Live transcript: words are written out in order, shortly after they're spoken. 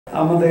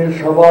আমাদের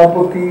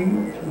সভাপতি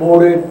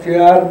বোর্ডের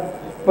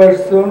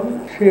চেয়ারপারসন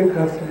শেখ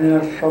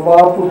হাসিনার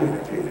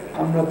সভাপতিত্বে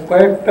আমরা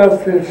কয়েকটা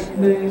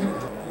সেশনে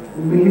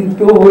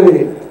মিলিত হয়ে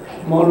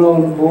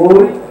মনন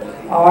বোর্ড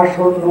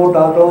আসন্ন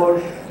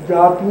দ্বাদশ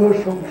জাতীয়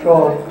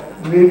সংসদ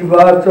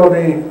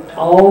নির্বাচনে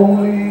আওয়ামী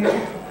লীগ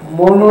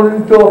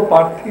মনোনীত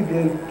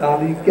প্রার্থীদের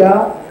তালিকা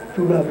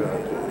চূড়ান্ত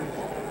করেছে।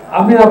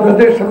 আমি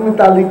আপনাদের সামনে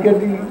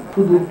তালিকাটি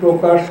শুধু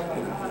প্রকাশ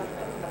করি।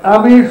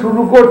 আমি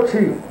শুরু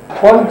করছি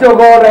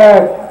পঞ্চগড়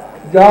 1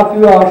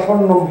 জাতীয় আসন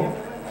নম্বর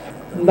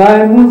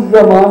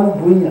নাইমুজ্জামান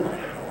ভূঁইয়া,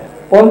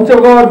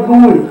 পঞ্চগড়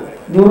 2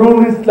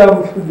 নুরুল ইসলাম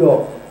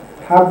সুজক,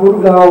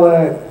 ঠাকুরগাঁও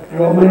 1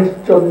 রমেশ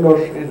চন্দ্র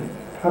সেন,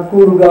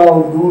 ঠাকুরগাঁও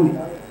 2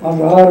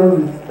 আজহারুল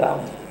ইসলাম,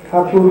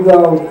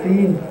 ঠাকুরগাঁও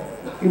 3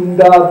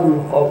 ইমদাদুল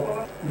হক,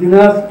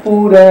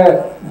 দিনাজপুর 1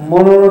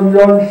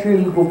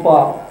 মনোরঞ্জনশীল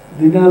গোপাল,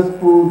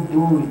 দিনাজপুর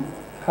 2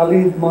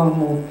 খালিদ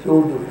মাহমুদ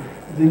চৌধুরী,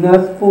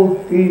 দিনাজপুর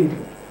 3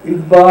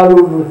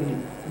 ইকবালুর রহিম,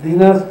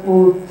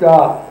 দিনাজপুর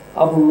 4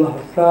 আবুল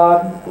হাসান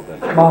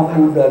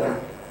মাহমুদ আলী,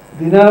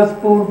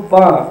 দিনাজপুর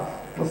 5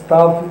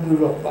 মুস্তাফিজুর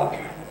রহমান,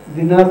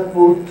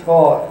 দিনাজপুর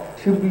 6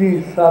 শিবলি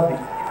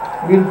সাদিক,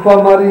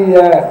 নীলফামারী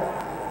 1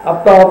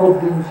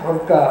 আতাউদ্দিন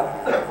সরকার,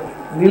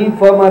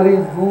 নীলফামারী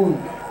 2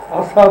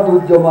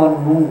 আসাদুজ্জামান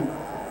নূর,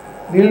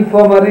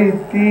 নীলফামারী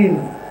 3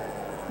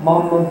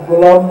 মোহাম্মদ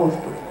গোলাম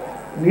মোস্তফা,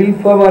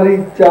 নীলফামারী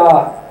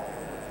 4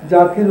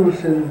 জাকির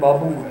হোসেন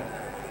বাবু,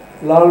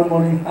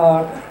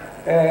 লালমনিরহাট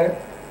 1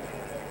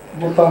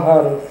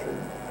 মোতাহার হোসেন,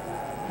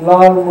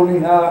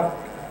 লালমনিরহাট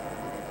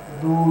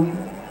 2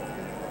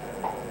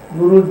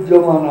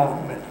 নুরুজ্জামান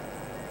আহমেদ,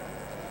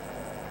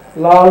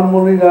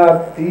 লালমনিরহাট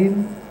 3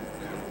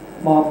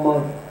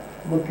 মোহাম্মদ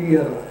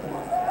মতিয়ার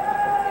রহমান,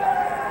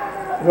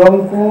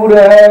 রংপুর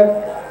 1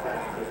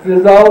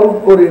 রেজাউল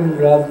করিম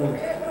রাজু,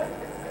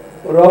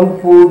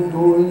 রংপুর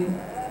 2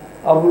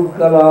 আবুল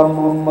কালাম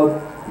মোহাম্মদ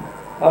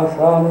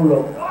আহসানুল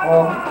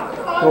হক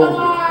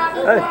চৌধুরী,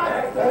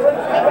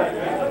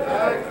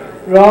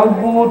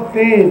 রংপুর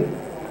 3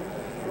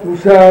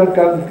 তুষার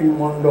কান্তি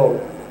মন্ডল,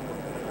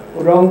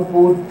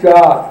 রংপুর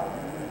 4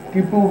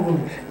 টিপু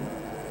মুন্সি,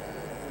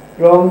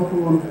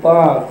 রংপুর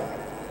 5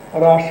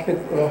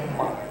 রাশেদ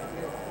রহমান,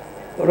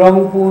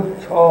 রংপুর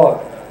 6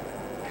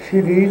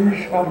 শিরিন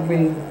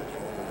শারমিন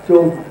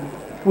চৌধুরী,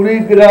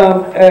 কুড়িগ্রাম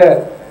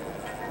 1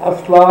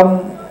 আসলাম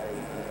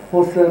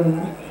হোসেন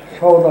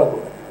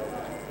সওদাগর,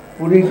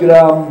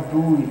 কুড়িগ্রাম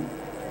 2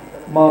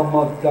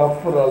 মোহাম্মদ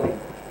জাফর আলী,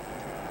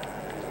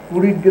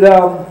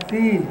 কুড়িগ্রাম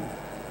 3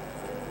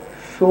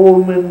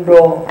 সৌমেন্দ্র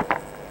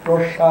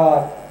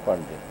প্রসাদ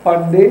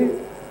পান্ডে,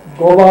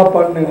 গোবা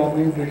পান্ডে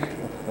নামে বেশি,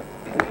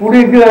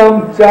 কুড়িগ্রাম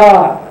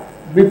 4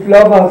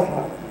 বিপ্লব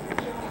হাসান,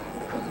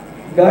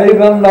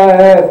 গাইবান্ধা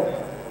 1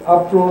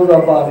 আফরোজা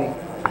বারি,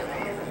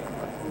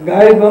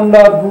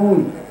 গাইবান্ধা 2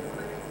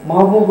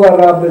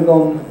 মাহবুবারা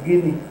বেগম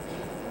গিনি,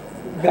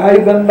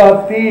 গাইবান্ধা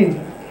 3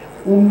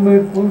 উম্মে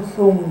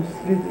কুলসুম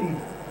স্মৃতি,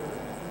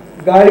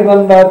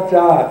 গাইবান্ধা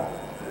 4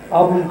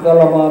 আবুল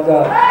কালাম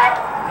আজাদ,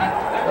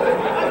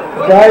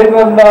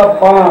 গাইবান্ধা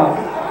 5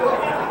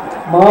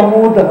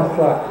 মাহমুদ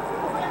হাসান,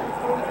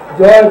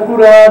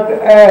 জয়পুরহাট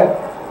 1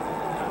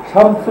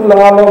 শামসুল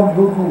আলম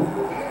দুদু,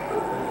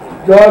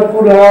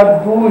 জয়পুরহাট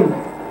 2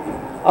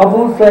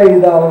 আবু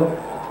সাইদ আল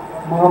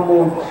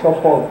মাহমুদ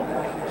শপথ,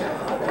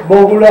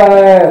 বগুড়া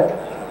 1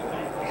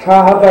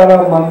 শাহাদারা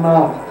মান্না,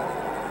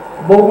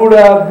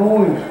 বগুড়া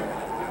 2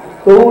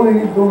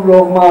 তৌহিদুর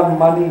রহমান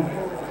মানিক,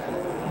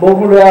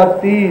 বগুড়া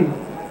 3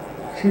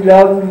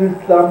 সিরাজুল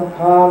ইসলাম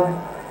খান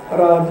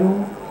রাজু,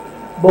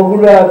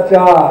 বগুড়া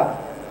 4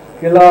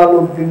 হেলাল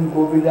উদ্দিন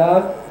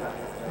কবিরাজ,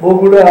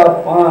 বগুড়া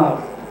 5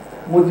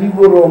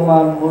 মুজিবুর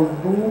রহমান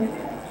মজদু,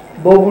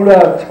 বগুড়া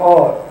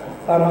 6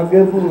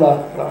 রাগেবুল্লাহ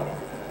খান,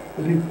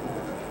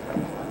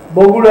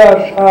 বগুড়া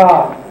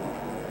 7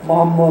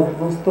 মোহাম্মদ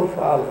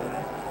মুস্তফা আল,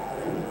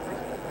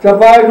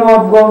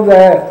 চাঁপাইনবাবগঞ্জ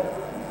 1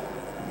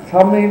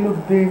 সামিল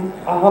উদ্দিন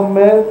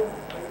আহমেদ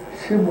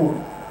শিমুল,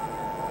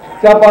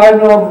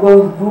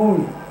 চাঁপাইনবাবগঞ্জ 2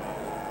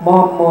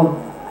 মোহাম্মদ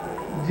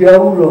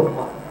জিয়াউর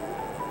রহমান,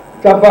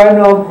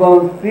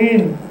 চাঁপাইনবাবগঞ্জ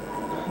 3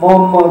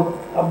 মোহাম্মদ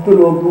আব্দুল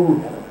ওদুদ,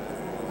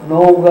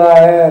 নওগাঁ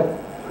 1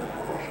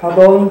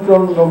 সাধন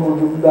চন্দ্র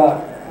মজুমদার,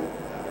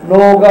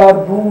 নওগাঁ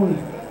 2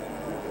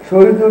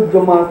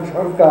 শহীদুজ্জামান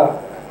সরকার,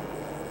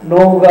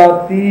 নওগাঁ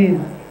 3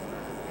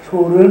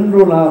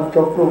 সুরেন্দ্রনাথ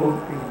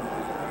চক্রবর্তী,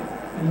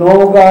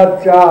 নওগাঁ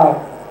 4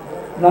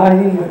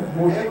 নাহিদ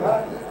মুশা,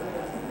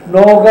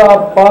 নওগাঁ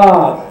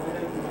 5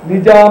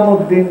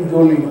 নিজামুদ্দিন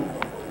জলিল,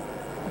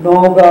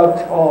 নওগাঁ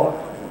 6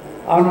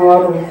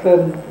 আনোয়ার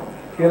হোসেন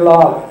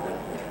হেলাল,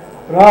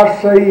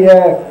 রাজশাহী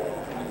 1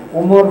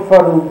 ওমর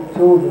ফারুক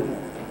চৌধুরী,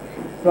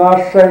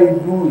 রাজশাহী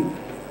 2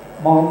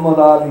 মোহাম্মদ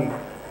আলী,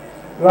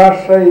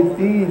 রাজশাহী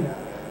 3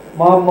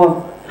 মোহাম্মদ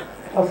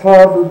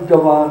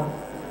আসাদুজ্জামান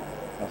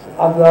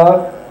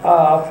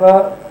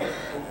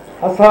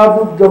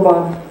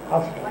আসাদুজ্জামান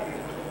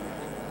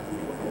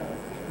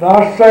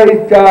রাজশাহী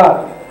 4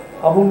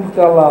 আবুল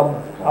কালাম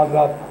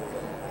আজাদ,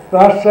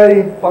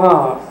 রাজশাহী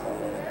 5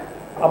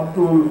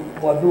 আব্দুল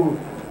ওয়াদুদ,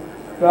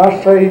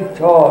 রাজশাহী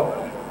 6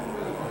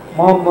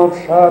 মোহাম্মদ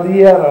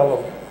শাহরিয়ার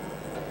আলম,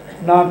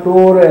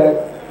 নাটোর 1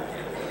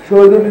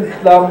 শহীদুল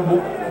ইসলাম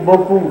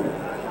বপু,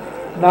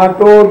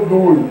 নাটোর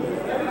 2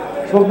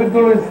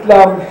 শফিকুল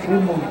ইসলাম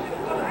শিমুল,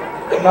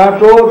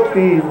 নাটোর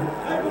 3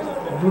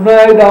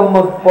 জুনায়েদ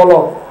আহমদ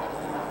পলক,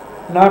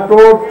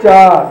 নাটোর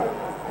 4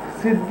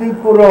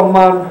 সিদ্দিকুর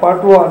রহমান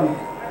পাটোয়ারি,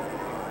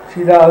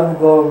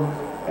 সিরাজগঞ্জ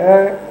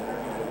 1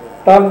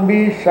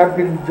 তানভীর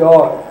শাকিল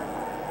জয়,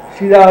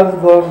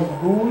 সিরাজগঞ্জ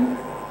 2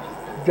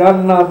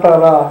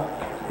 জান্নাতারা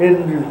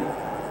হেনরি,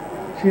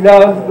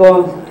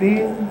 সিরাজগঞ্জ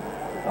 3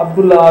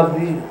 আব্দুল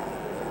আজিজ,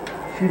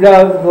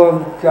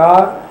 সিরাজগঞ্জ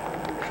 4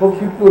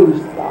 শফিকুল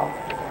ইসলাম,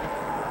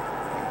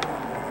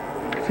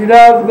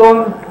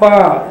 সিরাজগঞ্জ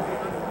 5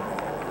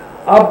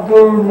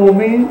 আব্দুল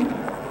মুমিন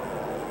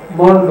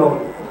মন্ডল,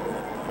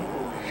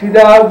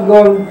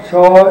 সিরাজগঞ্জ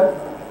 6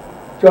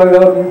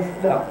 চয়ন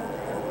ইসলাম,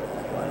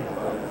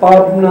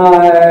 পাবনা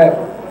 1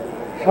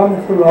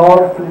 শামসুল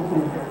হক টুকু,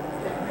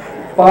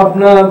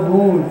 পাবনা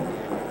 2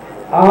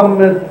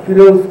 আহমেদ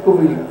ফিরোজ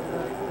কবির,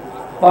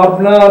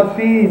 পাবনা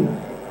 3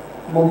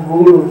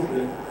 মকবুল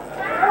হোসেন,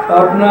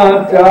 পাবনা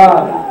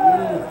 4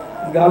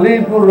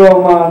 গালিবুর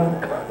রহমান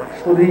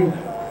শরীফ,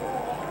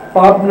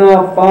 পাবনা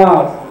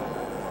 5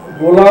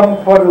 গোলাম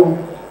ফারুক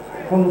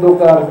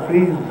খন্দকার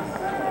প্রিন্স,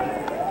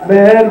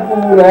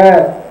 মেহেরপুর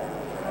 1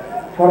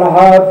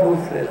 ফরহাদ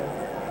হোসেন,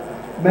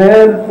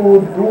 মেহেরপুর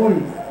 2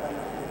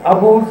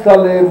 আবু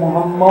সালে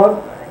মোহাম্মদ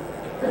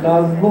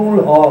নাজমুল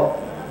হক,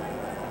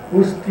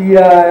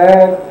 কুষ্টিয়া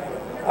 1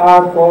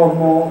 আকম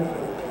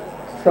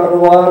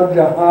সরওয়ার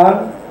জাহান,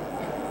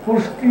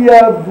 কুষ্টিয়া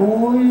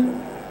 2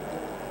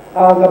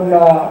 আজ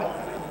আমরা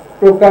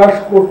প্রকাশ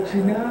করছি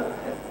না,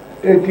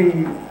 এটি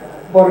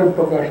পরে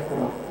প্রকাশ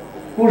করা,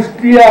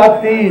 কুষ্টিয়া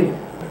 3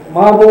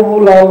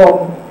 মাহবুবুল আলম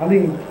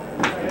হানি,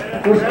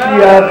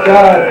 কুষ্টিয়া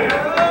 4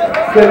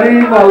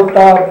 সেলিম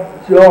আলতাফ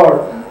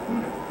জর্জ,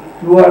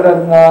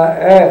 চুয়াডাঙ্গা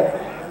 1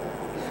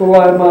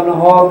 সুলাইমান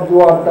হক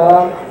জুয়াটা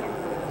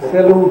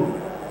সেলুন,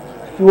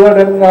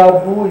 চুয়াডাঙ্গা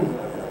 2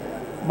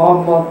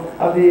 মোহাম্মদ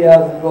আলী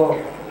আসগর,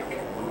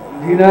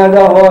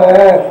 ঝিনাইদহ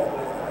 1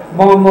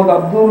 মোহাম্মদ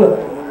আব্দুল,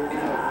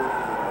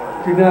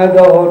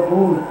 ঝিনাইদহ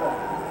 2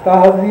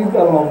 তাহজিব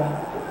আলম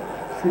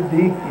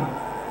সিদ্দিকী,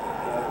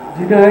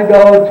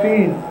 ঝিনাইদহ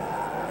 3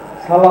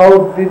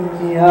 সালাউদ্দিন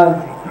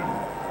নিয়াজি,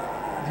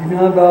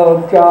 ঝিনাইদহ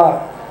 4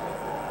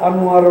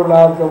 আনোয়ারুল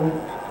আজম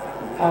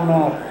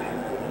আনার,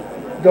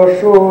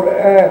 যশোর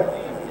 1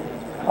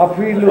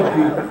 আফিল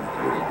উদ্দিন,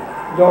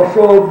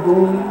 যশোর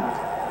 2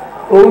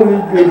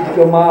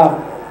 তৌহিদুজ্জামান,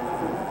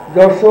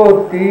 যশোর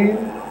 3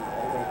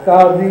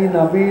 কাজী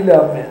নাবিল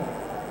আহমেদ,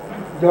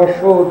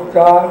 যশোর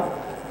 4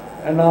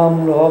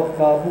 এনামুল হক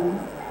কাবু,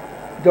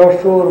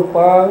 যশোর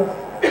 5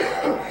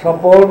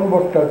 স্বপন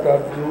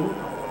ভট্টাচার্য,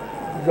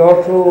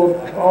 যশোর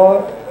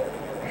 6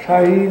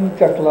 শাহিন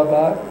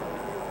চাকলাদার,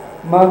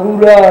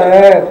 মাগুরা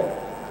 1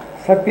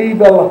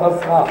 সাকিব আল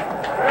হাসান,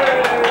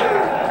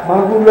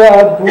 মাগুরা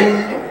 2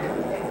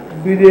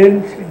 বীরেন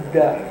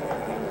সিকদার,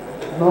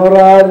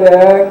 নড়াইল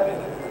 1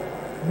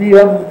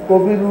 বিএম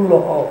কবিরুল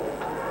হক,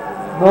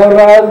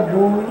 নড়াইল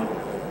 2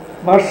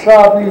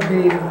 মাশরাফি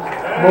বিন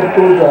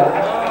মর্তুজা,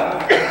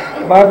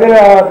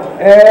 বাগেরহাট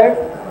 1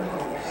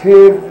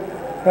 শেখ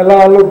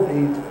হেলাল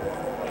উদ্দিন,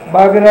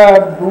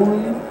 বাগেরহাট 2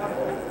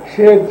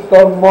 শেখ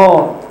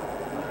তন্ময়,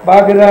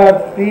 বাগেরহাট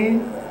 3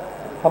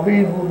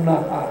 হাবিবুন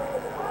নাহার,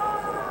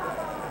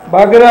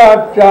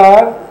 বাগেরহাট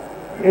 4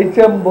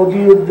 এইচ.এম.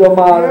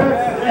 বদিউজ্জামান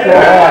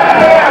সোহাগ,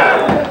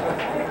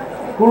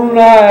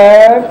 খুলনা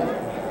 1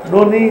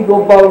 ননী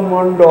গোপাল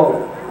মন্ডল,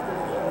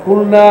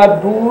 খুলনা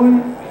 2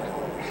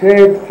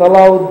 শেখ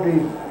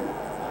সালাউদ্দিন,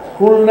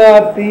 খুলনা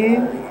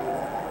 3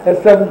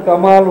 এস.এম.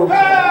 কামাল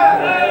হোসেন,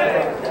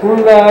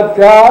 খুলনা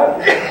 4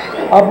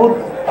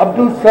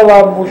 আব্দুল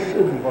সালাম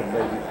মুর্শিদি,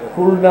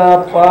 খুলনা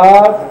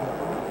 5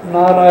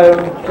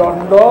 নারায়ণ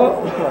চন্দ্র,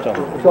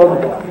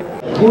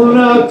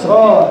 খুলনা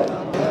 6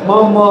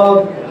 মোহাম্মদ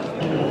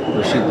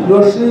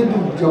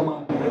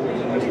রশিদুজ্জামান,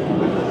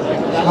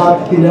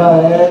 সাতক্ষীরা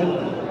 1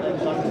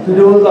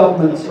 ফিরোজ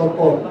আহমেদ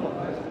স্বপন,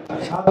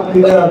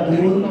 সাতক্ষীরা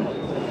 2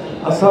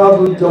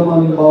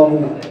 আসাদুজ্জামান বাবু,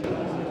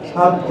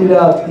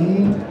 সাতক্ষীরা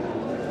 3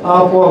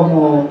 আপম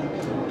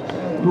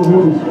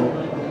রুহুল,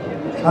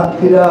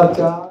 সাতক্ষীরা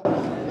 4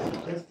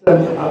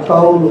 এস.এম.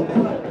 আতাউল,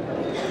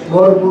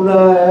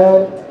 বরগুনা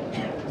 1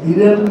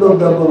 ধীরেন্দ্র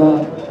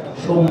দেবনাথ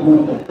শম্ভু,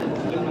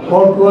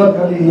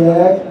 পটুয়াখালী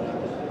 1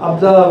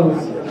 আফজাল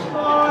হোসেন,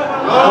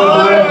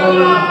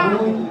 পটুয়াখালী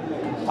 2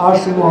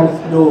 আসিম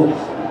ফিরোজ,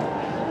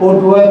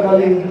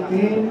 পটুয়াখালী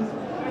 3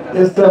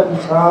 এস.এম.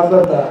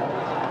 শাহজাদা,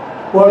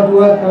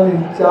 পটুয়াখালী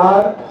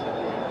 4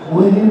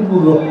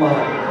 মুজিবুর রহমান,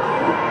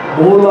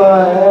 ভোলা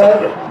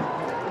 1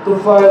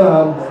 তোফায়েল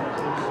আহমদ,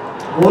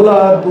 ভোলা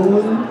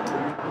 2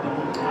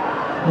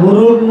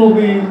 নুরুল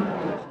নবী,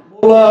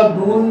 ভোলা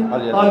 2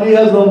 আলী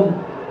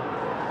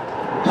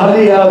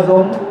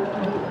আজম,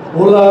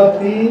 ভোলা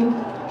 3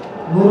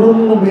 নুরুল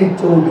নবী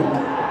চৌধুরী,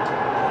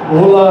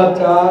 ভোলা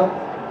 4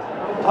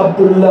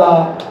 আব্দুল্লাহ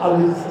আল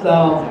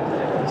ইসলাম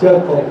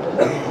জ্যাকব,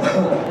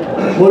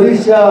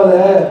 বরিশাল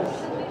 1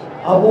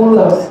 আবুল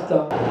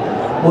হাসান,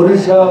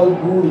 বরিশাল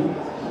 2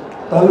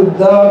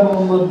 তালুকদার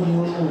মোহাম্মদ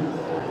ইউনুস,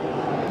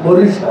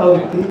 বরিশাল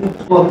 3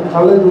 মোহাম্মদ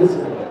খালেদ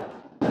হোসেন,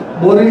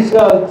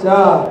 বরিশাল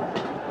 4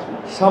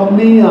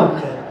 শাম্মী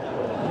আহমেদ,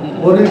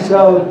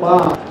 বরিশাল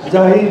 5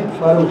 জাহিদ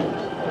ফারুক,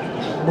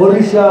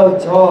 বরিশাল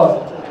 6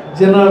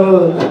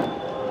 জেনারেল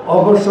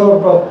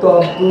অবসরপ্রাপ্ত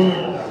আব্দুল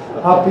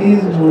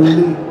হাফিজ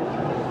মল্লিক,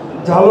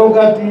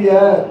 ঝালকাঠি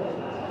 1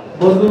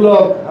 বজলুল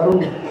হক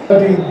হারুন,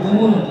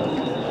 2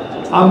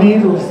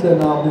 আমির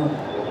হোসেন আমু,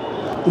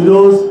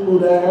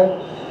 পিরোজপুর 1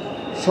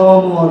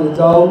 সমর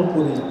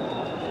জাউলপুরি,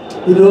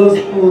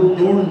 পিরোজপুর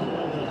 2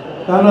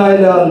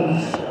 কানাইলাল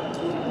বিশ্বাস,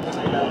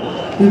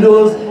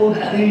 পিরোজপুর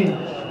 3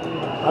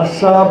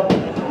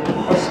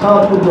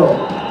 আশরাফুর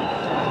রহমান,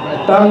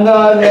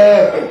 টাঙ্গাইল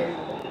 1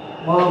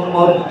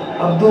 মোহাম্মদ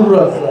আব্দুর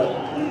রাজ্জাক,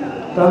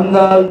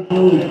 টাঙ্গাইল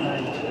 2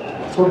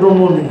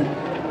 ছোটমণি,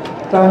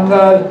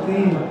 টাঙ্গাইল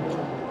 3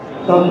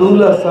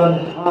 কামরুল হাসান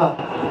খান,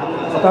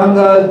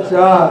 টাঙ্গাইল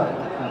 4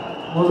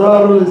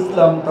 মোজাহারুল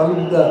ইসলাম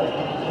তালুকদার,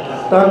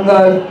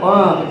 টাঙ্গাইল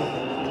 5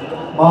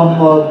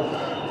 মোহাম্মদ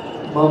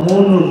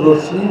মামুনুর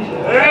রশিদ,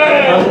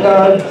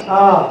 টাঙ্গাইল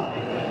 7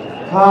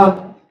 খান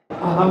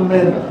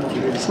আহমেদ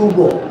শুভ,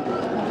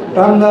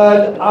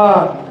 টাঙ্গাইল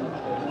 8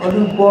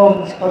 অনুপম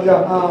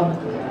শাহজাহান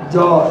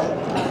জয়,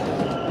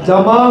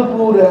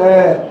 জামালপুর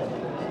 1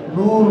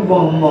 নূর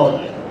মোহাম্মদ,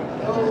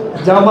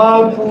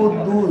 জামালপুর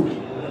 2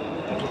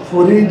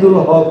 ফরিদুল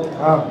হক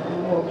খান,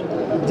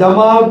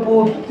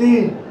 জামালপুর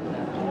 3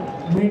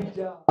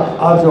 মির্জা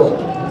আজম,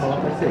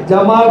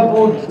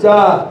 জামালপুর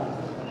 4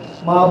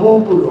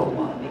 মাহবুবুর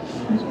রহমান,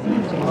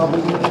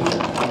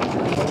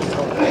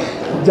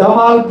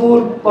 জামালপুর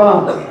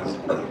 5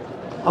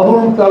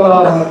 আবুল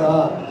কালাম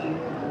আজাদ,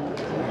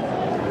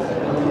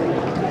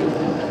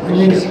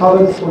 ইনি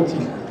সাবেক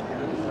সচিব,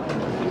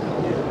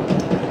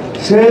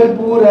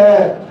 শেরপুর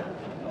 1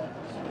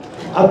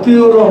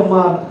 আতিউর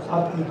রহমান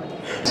আতিক,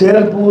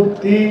 শেরপুর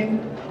 3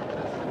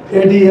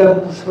 এডিএম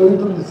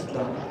শহীদুল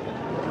ইসলাম,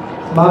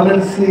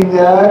 ময়মনসিং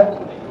 1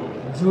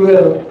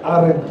 জুয়েল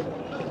আরেন,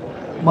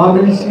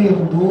 ময়মনসিং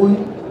 2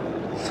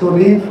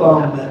 শরীফ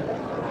আহমেদ,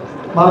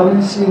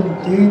 ময়মনসিং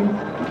 3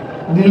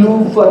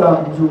 নীলুফার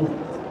আঞ্জু,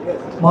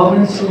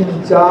 ময়মনসিং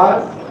 4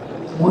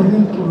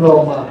 মহিতুর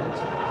রহমান,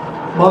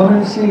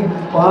 ময়মনসিং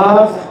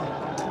 5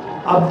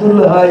 আব্দুল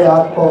হাই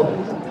আকব,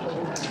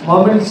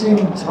 ময়মনসিং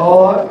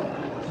 6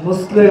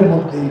 মুসলিম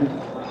উদ্দিন,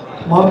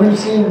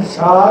 ময়মনসিং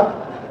 7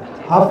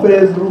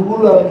 হাফেজ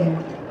রুহুল আমিন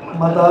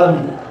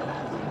মাদানী,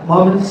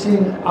 ময়মনসিং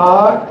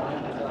 8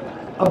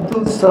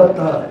 আব্দুল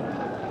সত্তার,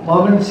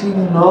 ময়মনসিং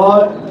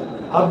 9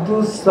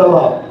 আব্দুল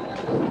সালাম,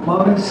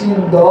 ময়মনসিং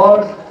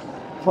 10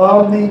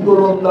 ফাহমি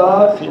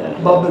গোলন্দাজ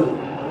বাবুল,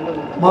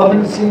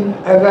 ময়মনসিং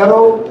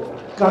 11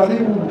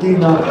 কালিম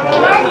উদ্দিন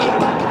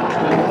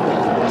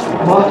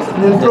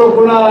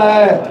নেত্রকোনা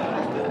 1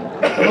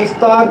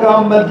 মুস্তাক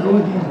আহমেদ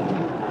রুহি,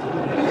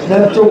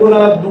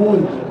 নেত্রকোনা 2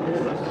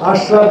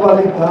 আশরাফ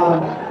আলী খান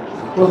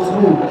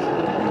খসরু,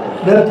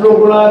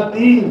 নেত্রকোনা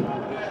 3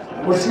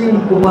 অসীম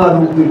কুমার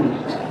উকিল,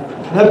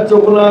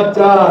 নেত্রকোনা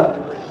 4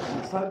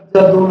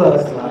 সাজ্জাদুল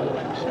হাসান,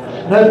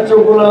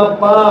 নেত্রকোনা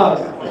 5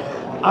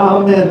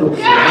 আহমেদ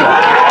হোসেন,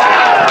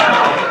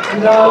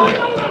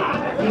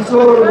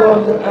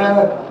 কিশোরগঞ্জ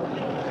 1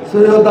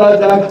 সৈয়দা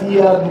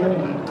জাকিয়া নূর,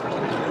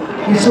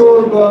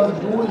 কিশোরগঞ্জ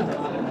 2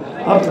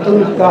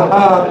 আব্দুল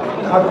কাহার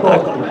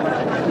আকব,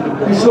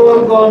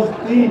 কিশোরগঞ্জ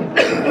 3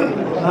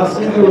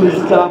 নাসিরুল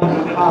ইসলাম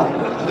খান,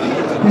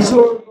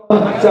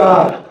 কিশোরগঞ্জ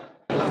 4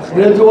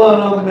 রেজওয়ান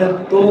আহমেদ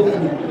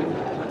তৌফিক,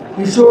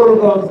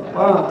 কিশোরগঞ্জ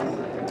 5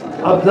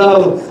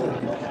 আফজাল হোসেন,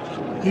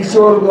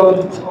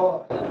 কিশোরগঞ্জ 6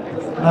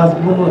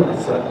 নাজমুল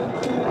হোসেন,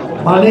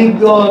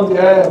 মানিকগঞ্জ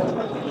 1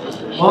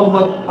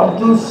 মোহাম্মদ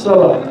আব্দুল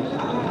সালাম,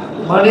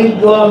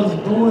 মানিকগঞ্জ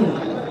 2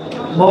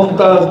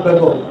 মমতাজ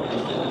বেগম,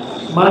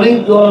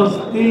 মানিকগঞ্জ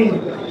 3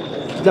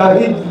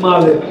 জাহিদ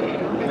মালিক,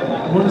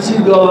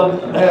 মুন্সিগঞ্জ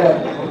 1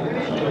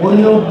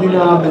 মহিউদ্দিন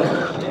আহমেদ,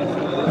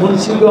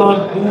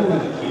 মুন্সিগঞ্জ 2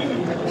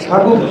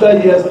 সাগুপ্তা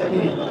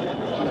ইয়াসমিন,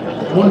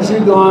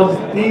 মুন্সিগঞ্জ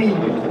 3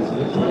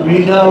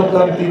 রিনাল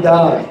কান্তি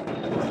দাস,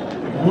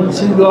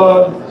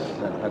 মুন্সিগঞ্জ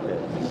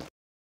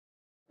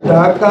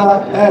ঢাকা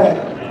 1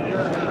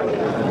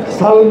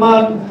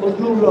 সালমান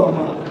ফজলুর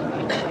রহমান,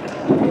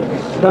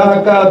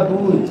 ঢাকা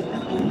 2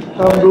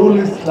 কামরুল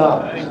ইসলাম,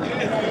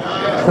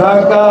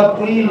 ঢাকা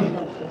 3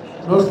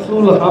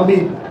 নসরুল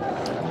হামিদ,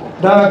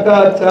 ঢাকা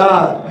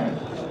 4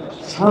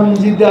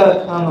 সানজিদা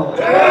খানম,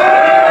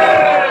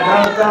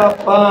 ঢাকা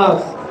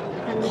 5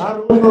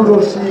 হারুন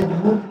রশিদ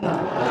মুন্না,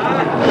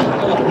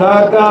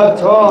 ঢাকা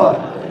 6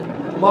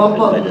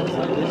 মোহাম্মদ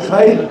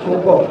সাইদ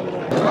খোকন,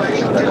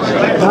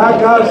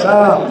 ঢাকা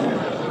 7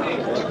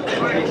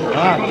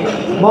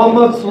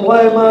 মোহাম্মদ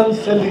সুলাইমান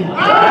সেলিম,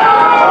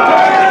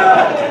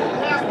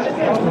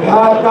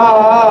 ঢাকা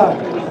 8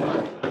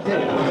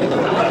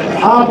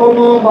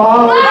 আপনো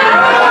ভাই,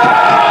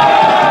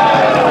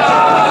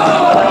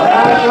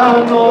 ঢাকা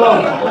 9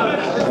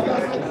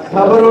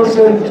 साबर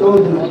हुसैन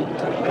चौधरी,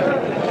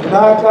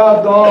 ढाका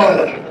 10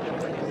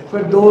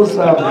 फिरदौस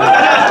अहमद,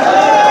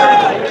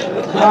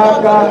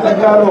 ढाका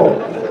 11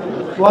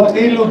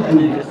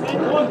 वकीलुद्दीन,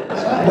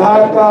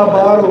 ढाका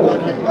 12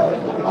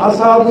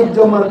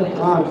 आसादुज्जमान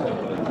खान,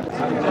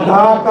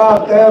 ढाका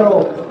 13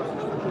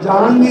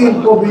 जहांगीर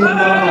कबीर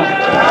नाना,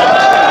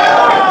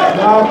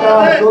 ढाका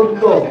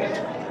 14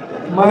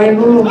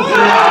 माइनुल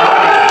हुसैन,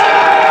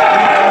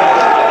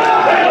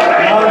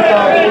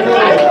 ढाका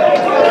 15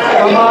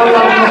 कमाल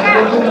अहमद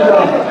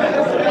मजुमदार।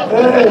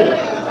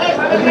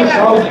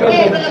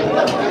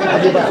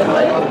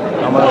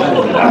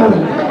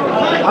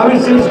 আমি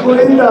শেষ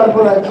করি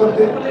তারপর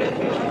একসাথে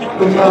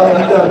তোমরা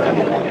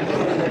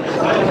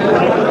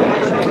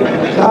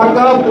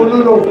ঢাকা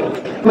 15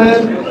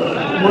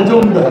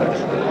 মজুমদার,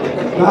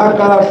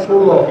 ঢাকা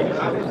 16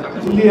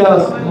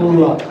 ইলিয়াস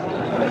মোল্লা,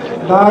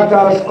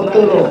 ঢাকা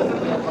 17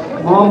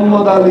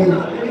 মোহাম্মদ আলী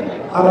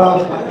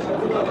আরাফ,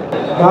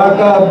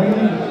 ঢাকা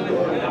 20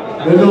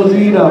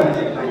 বেনজির আহমেদ,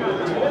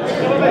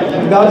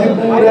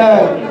 गाजीपुर है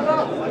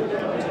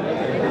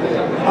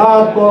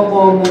आपको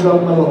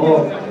मुजम्मल हो,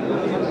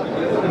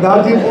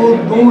 गाजीपुर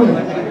 2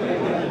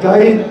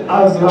 जाहिद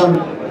आजम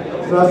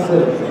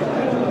रसल,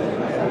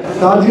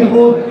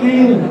 गाजीपुर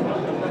 3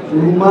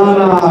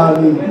 रुमाना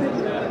आली,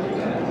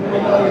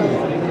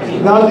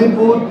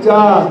 गाजीपुर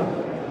 4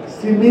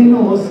 सिमिन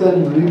हुसैन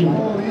रिमी,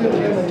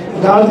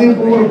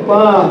 गाजीपुर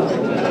 5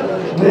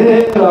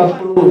 मेहर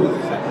अफरोज,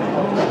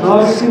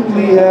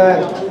 नौसिंदी है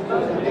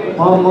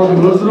मोहम्मद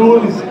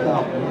नजरुल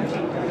इस्लाम,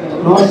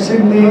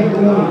 नौसिंदी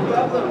 2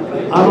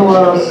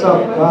 अनवर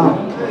अशरफ खान,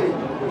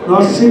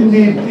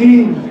 नौसिंदी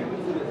 3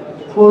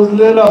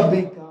 फजले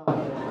रब्बी खान,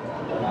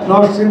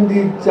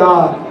 नौसिंदी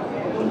 4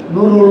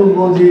 नूरुल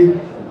मजीद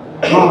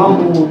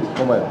महमूद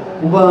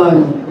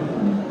हुमायूं,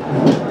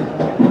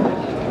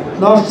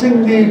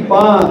 नौसिंदी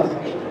 5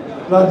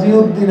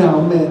 राजीउद्दीन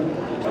अहमेद,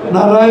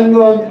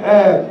 नारायणगंज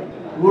 1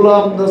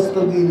 गुलाम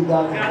दस्तगीर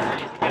दानी,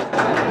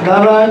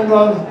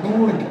 नारायणगंज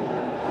 2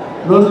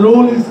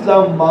 नजरुल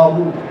इस्लाम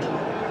बाबू,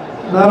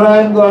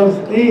 नारायणगंज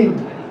 3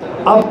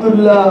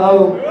 अब्दुल्लाह अल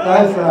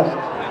कैसर।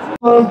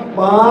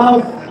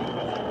 5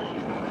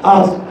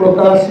 आज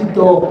प्रकाशित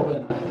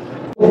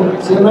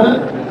হচ্ছে না,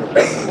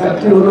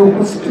 একটি হলো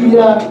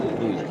কুষ্টিয়া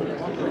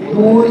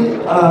 2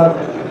 আর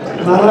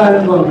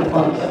নারায়ণগঞ্জ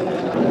 5।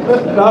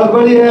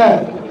 রাজবাড়ী 1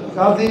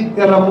 কাজী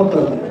কেরামত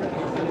আলী,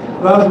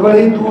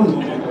 রাজবাড়ী 2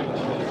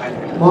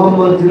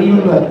 মোহাম্মদ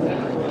জিল্লুল্লাহ,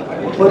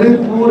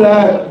 ফরিদপুর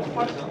 1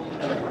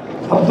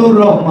 अब्दुल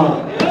रहमान,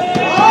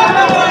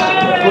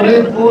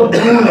 फरीदपुर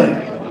 2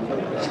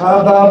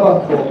 शादाब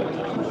अकबर,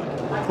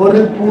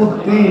 फरीदपुर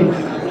 3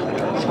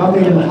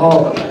 शामीम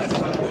हक,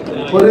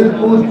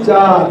 फरीदपुर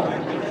 4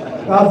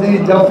 काजी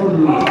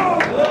जाफरुल्लाह,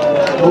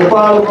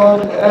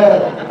 गोपालगंज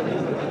 1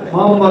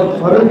 मोहम्मद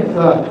फारूक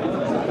खान,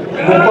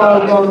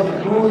 गोपालगंज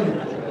 2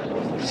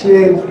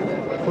 शेख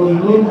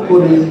फजलुल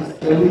करीम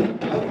सलीम,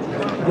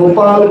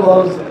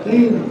 गोपालगंज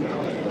 3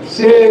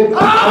 शेख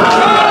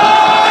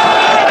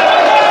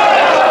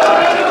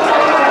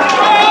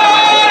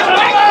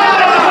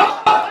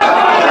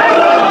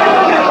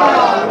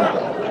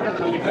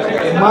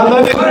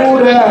मादारीपुर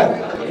है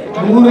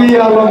नूरी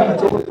आलम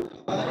चौधरी,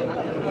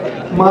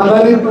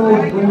 मादारीपुर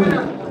 2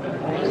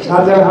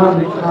 शाहजहां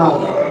खान,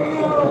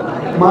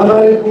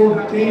 मादारीपुर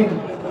 3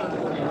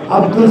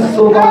 अब्दुल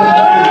सोबान,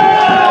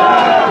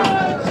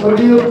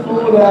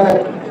 शरीयतपुर है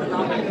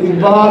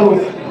इकबाल,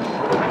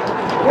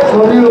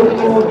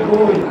 शरीयतपुर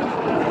 2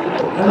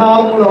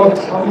 इनामुल हक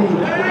शामी,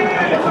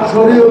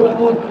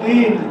 शरीयतपुर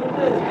 3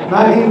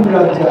 नाहिम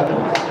राजा,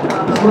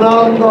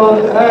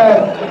 सुनामगंज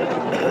 1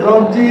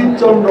 रंजीत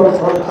चंद्र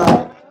सरकार,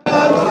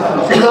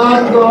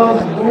 सुनामगंज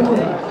 2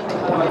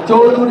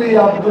 चौधरी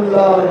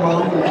अब्दुल्लाह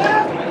महमूद,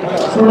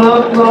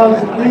 सुनामगंज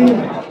 3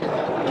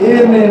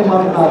 एम ए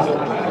मन्ना,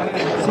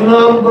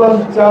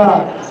 सुनामगंज 4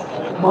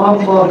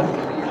 मोहम्मद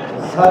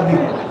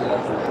सादिक,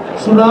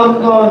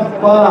 सुनामगंज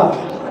 5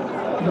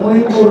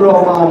 मुहिबुर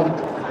रहमान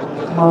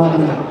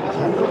मानी,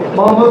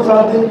 मोहम्मद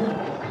सादिक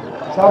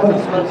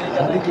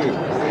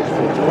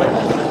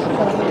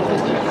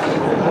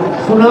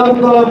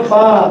सुनामगंज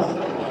 5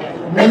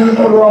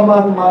 मुहिबुर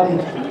रहमान मानी,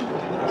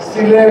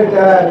 सिलेट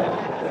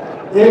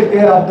 1 ए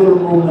अब्दुल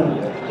मोमिन,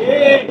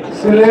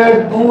 slate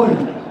 2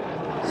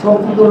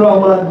 Shafiqur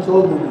Rahman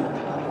Chaudhary,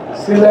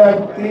 slate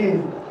 3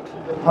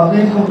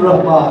 Habibur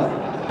Rahman,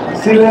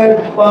 slate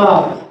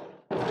 5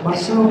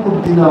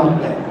 मशरूकुद्दीन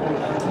Ahmad,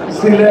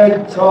 slate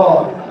 6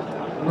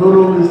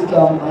 Nurul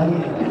इस्लाम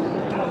नानी,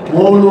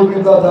 मौलवी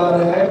बाजार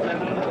 1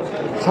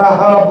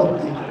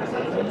 शाहाबुद्दीन,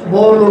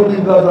 मौलवी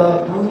बाजार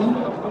 2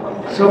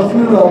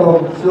 शफीउल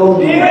आलम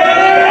चौधरी,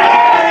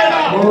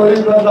 मौलवी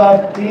बाजार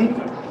 3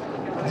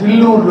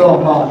 जिल्लुर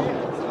रहमान,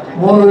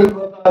 मौलवी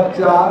बाजार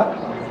 4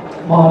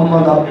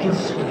 मोहम्मद अब्दुल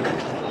शरीफ,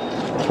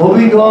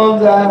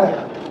 हबीगंज 1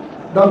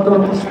 डॉक्टर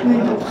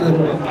मुशफिक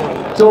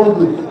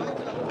चौधरी,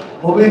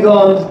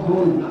 हबीगंज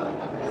 2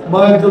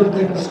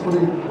 महीजुद्दीन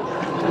शरीफ,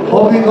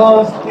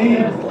 हबीगंज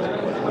 3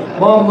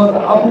 मोहम्मद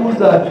अबू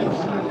जाकी,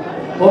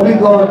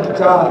 हबीगंज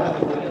 4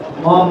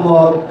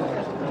 मोहम्मद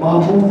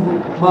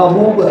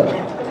महबूब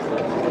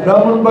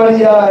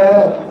ब्राह्मणबाड़िया है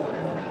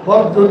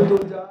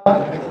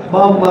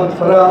मोहम्मद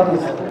फराद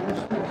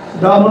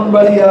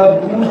ब्राह्मणबाड़िया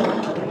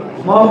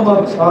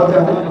मोहम्मद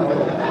शाहजहां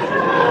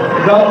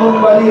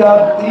ब्राह्मणबाड़िया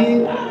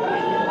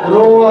 3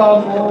 रोआ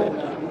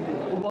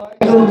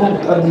उबाइदुल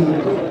मुक्तदी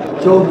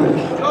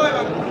चौधरी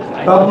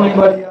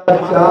ब्राह्मणबाड़िया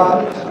 4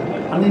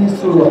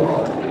 अनीसुर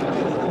रहमान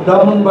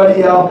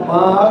ब्राह्मणबाड़िया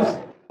 5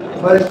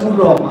 फैजुर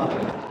रहमान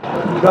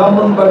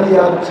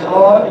ब्राह्मणबाड़िया 6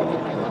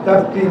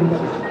 कैप्टन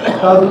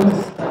ताजुल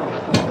इस्लाम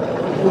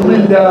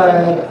कुमिल्ला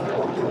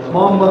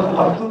मोहम्मद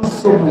अब्दुल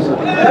समद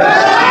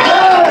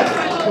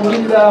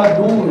कुमिल्ला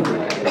 2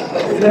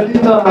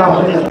 सलीमा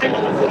अहमद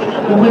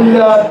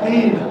कुमिल्ला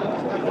 3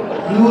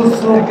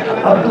 यूसुफ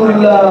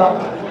अब्दुल्ला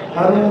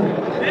हारून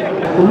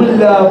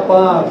कुमिल्ला 5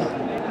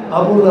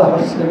 अबुल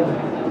हसन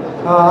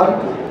खान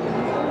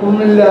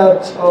कुमिल्ला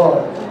 6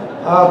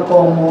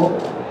 आकम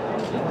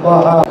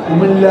बहा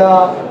कुमिल्ला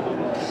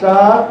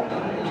 7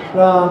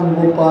 प्राण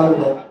गोपाल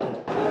दत्त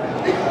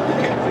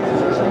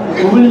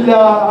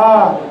कुमिल्ला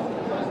 8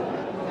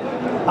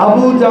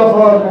 अबू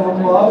जाफर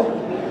मोहम्मद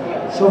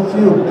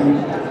शफीउद्दीन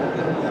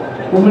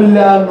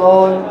कुमिल्ला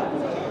 9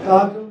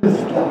 ताजुल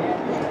इस्लाम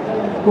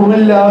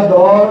कुमिल्ला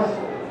 10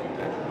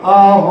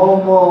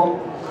 आहम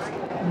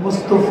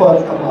मुस्तफा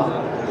तमाम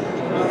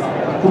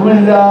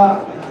कुमिल्ला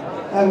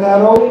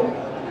 11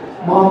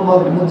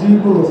 मोहम्मद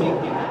मुजीबुर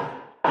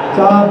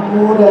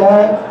चांदपुर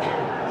है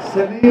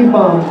सलीम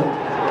अहमद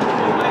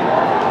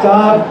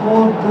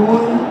चांदपुर 2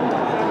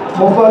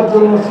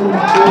 मुफद्दल हुसैन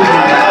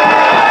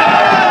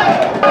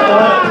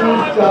चांदपुर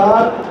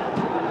 4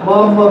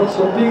 मोहम्मद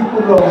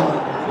शफीकुर रहमान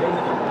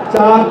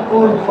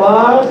चांदपुर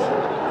 5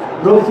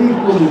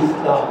 रफीकुल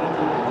इस्लाम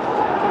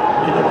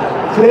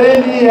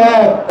फेनी है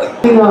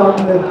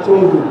अहमद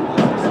चौधरी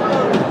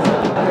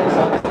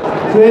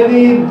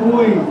फेनी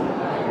 2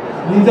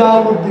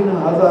 निजामुद्दीन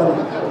हजारी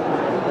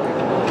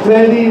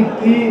फेनी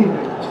 3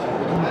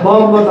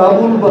 मोहम्मद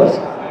अबुल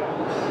बशर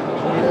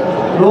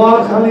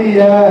নোয়াখালী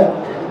 1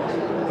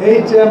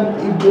 HM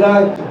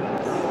इब्राहिम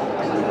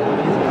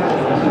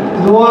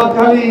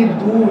নোয়াখালী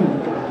 2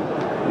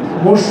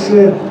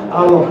 मुर्शिद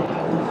आलम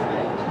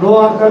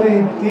নোয়াখালী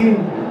 3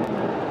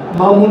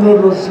 मामुनुर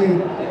रशीद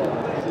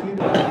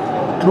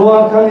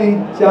নোয়াখালী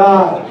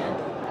 4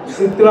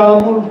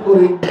 इकरामुल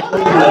करीम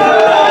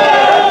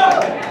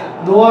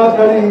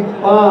নোয়াখালী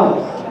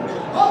 5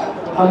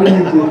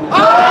 अमीनी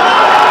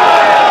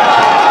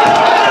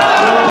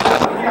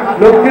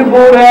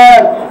लक्ष्मीपुर है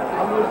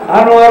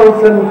अनवर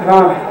हुसैन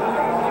खान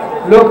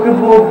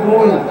लक्ष्मीपुर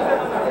 2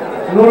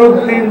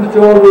 नूरुद्दीन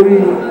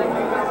चौधरी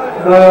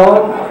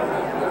नयन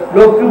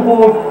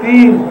लक्ष्मीपुर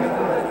 3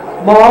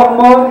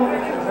 मोहम्मद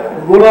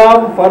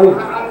गुलाम फारूक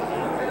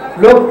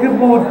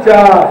लक्ष्मीपुर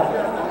 4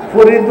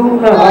 फरीदुल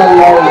नहार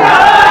लाल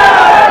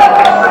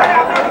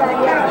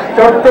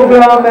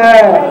चट्टग्राम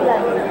है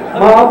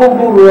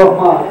महबूबुर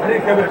रहमान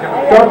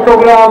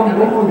चट्टग्राम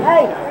 2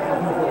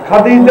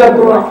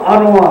 खादिजातुल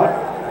अनवर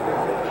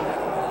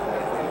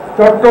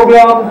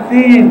चट्टग्राम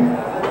 3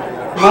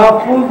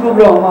 महफूजुर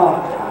रहमान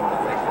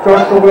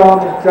चट्टग्राम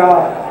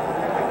 4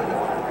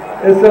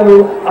 एसएल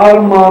अल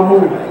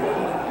मामून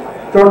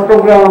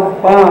चट्टग्राम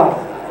 5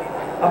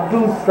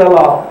 अब्दुल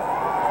सलाम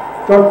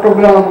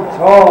चट्टग्राम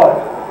 6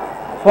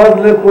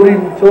 फजले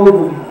करीम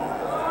चौधरी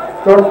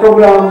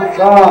चट्टग्राम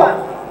 7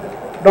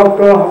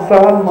 डॉक्टर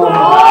हसन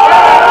मामून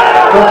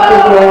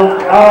चट्टग्राम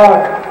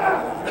 8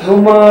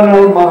 नुमान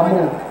अल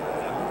मामून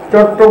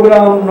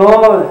चट्टग्राम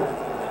 9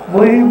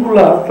 मुहिबुल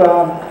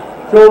हसन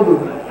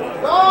चौधरी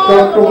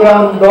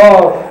चट्टग्राम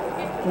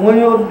 10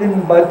 मुहिउद्दीन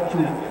बच्चू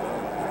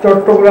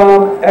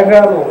चट्टग्राम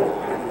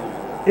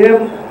 11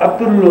 एम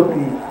अब्दुल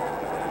लतीफ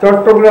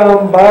चट्टग्राम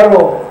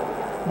 12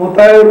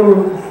 मुताहिरुल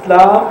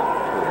इस्लाम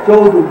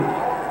चौधरी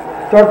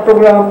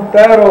चट्टग्राम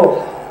 13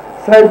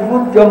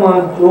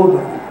 सैफुज्जमान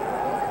चौधरी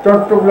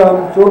चट्टग्राम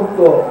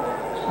 14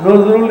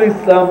 नजरुल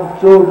इस्लाम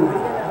चौधरी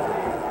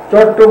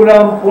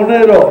चट्टग्राम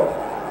 15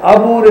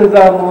 अबू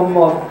रेजा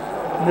मोहम्मद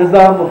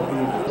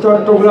निजामुद्दीन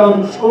चट्टग्राम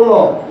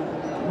 16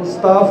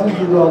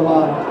 मुस्ताफिजुर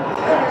रहमान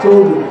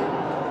चौधरी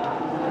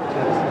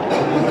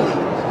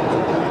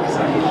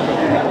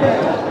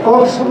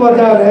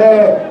कक्सबाजार है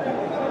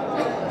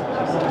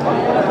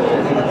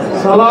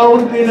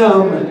सलाउद्दीन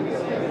अहमद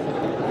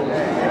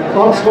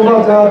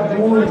कक्सबाजार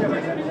 2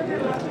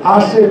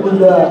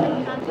 आशिकुल्लाह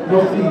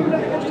रफीक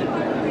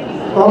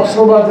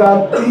कक्सबाजार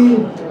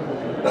 3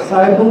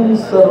 साइबुम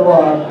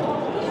सरवार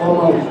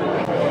अमर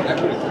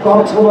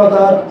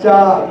कक्सबाजार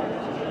 4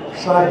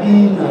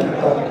 शाहीन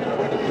अख्तर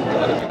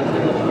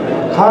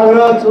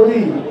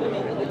खागड़ाछड़ी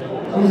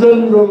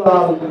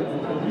सुजेंद्रलाल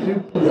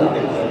त्रिपुरा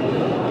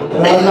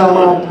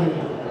रानामाटी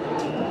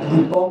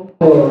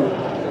दीपंकर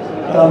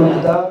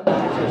तालुकदार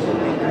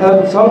एवं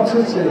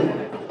सबसे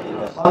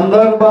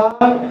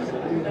अंदरबार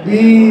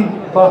वीर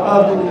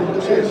बहादुर